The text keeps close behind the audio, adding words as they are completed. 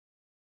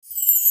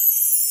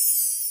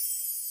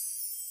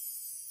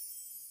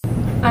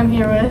I'm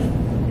here with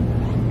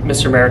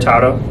Mr.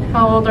 Maritato,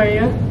 How old are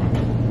you?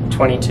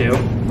 22.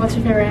 What's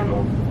your favorite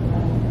animal?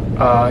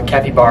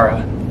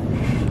 Capybara.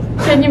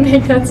 Can you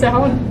make that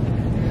sound?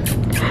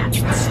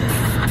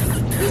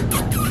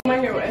 Who am I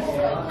here with?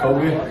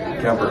 Kobe,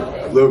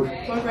 Kemper, Luke,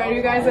 What grade are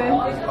you guys in?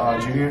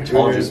 Junior,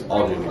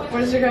 all junior.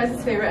 What is your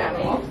guys' favorite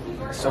animal?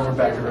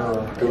 Silverback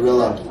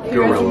gorilla. Can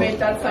you guys make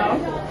that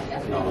sound?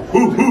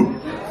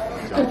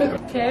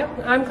 Okay,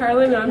 I'm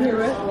Carlin and I'm here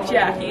with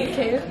Jackie.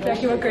 Okay,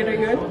 Jackie, what grade are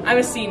you in? I'm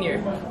a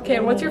senior. Okay,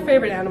 and what's your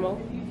favorite animal?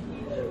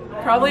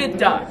 Probably a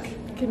duck.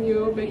 Can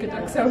you make a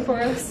duck sound for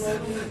us?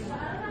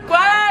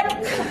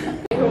 Quack!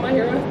 Who am I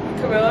here with?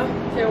 Camilla.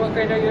 Okay, what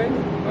grade are you in?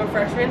 I'm a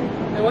freshman.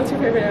 And what's your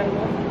favorite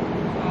animal?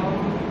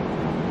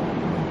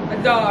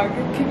 A dog.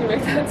 Can you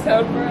make that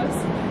sound for us?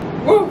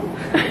 Woo!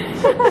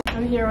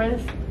 I'm here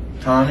with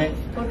Tommy,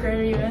 What grade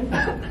are you in?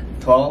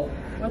 12,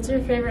 What's your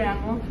favorite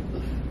animal?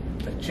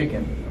 a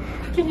chicken.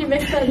 Can you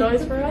make that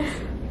noise for us?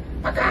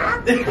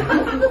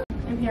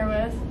 I'm here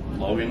with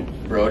Logan.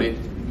 Brody.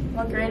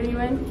 What grade are you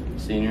in?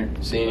 Senior.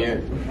 What's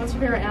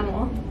your favorite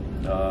animal?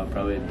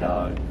 Probably a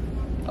dog.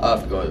 I'll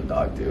have to go with a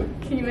dog too.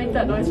 Can you make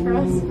that noise for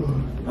us?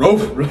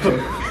 Roof.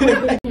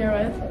 I'm here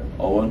with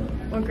Owen.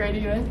 What grade are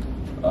you in?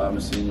 I'm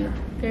a senior.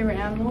 Favorite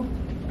animal?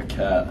 A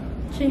cat.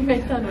 Can you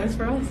make that noise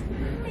for us?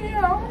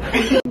 Meow.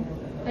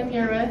 I'm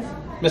here with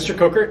Mr.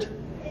 Cookert,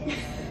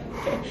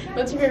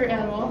 What's your favorite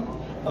animal?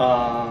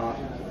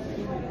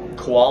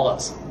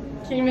 koalas.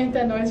 Can you make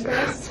that noise for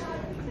us?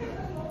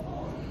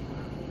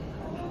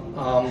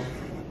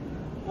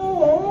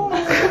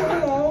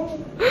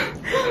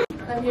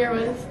 I'm here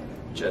with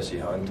Jesse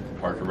Hunt.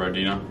 Parker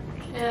Bardino.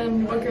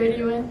 And what grade are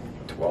you in?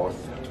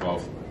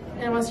 12th.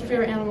 And what's your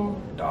favorite animal?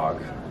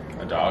 Dog.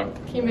 A dog.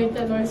 Can you make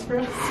that noise for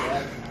us?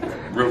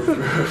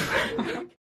 Roof.